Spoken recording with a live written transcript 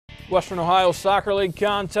Western Ohio Soccer League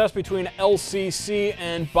contest between LCC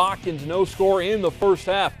and Botkins. No score in the first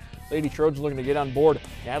half. Lady Trojans looking to get on board.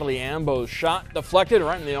 Natalie Ambo's shot deflected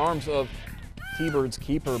right in the arms of T-Birds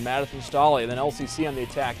keeper Madison Stolle. Then LCC on the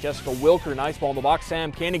attack. Jessica Wilker, nice ball in the box. Sam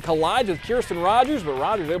Candy collides with Kirsten Rogers, but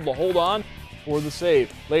Rogers able to hold on for the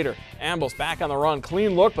save. Later, Ambo's back on the run.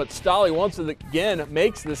 Clean look, but Stolle once again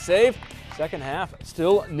makes the save. Second half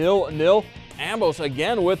still 0-0. Ambos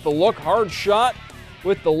again with the look. Hard shot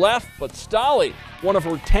with the left, but Stolle, one of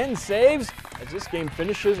her 10 saves, as this game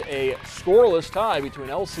finishes a scoreless tie between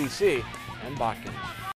LCC and Botkins.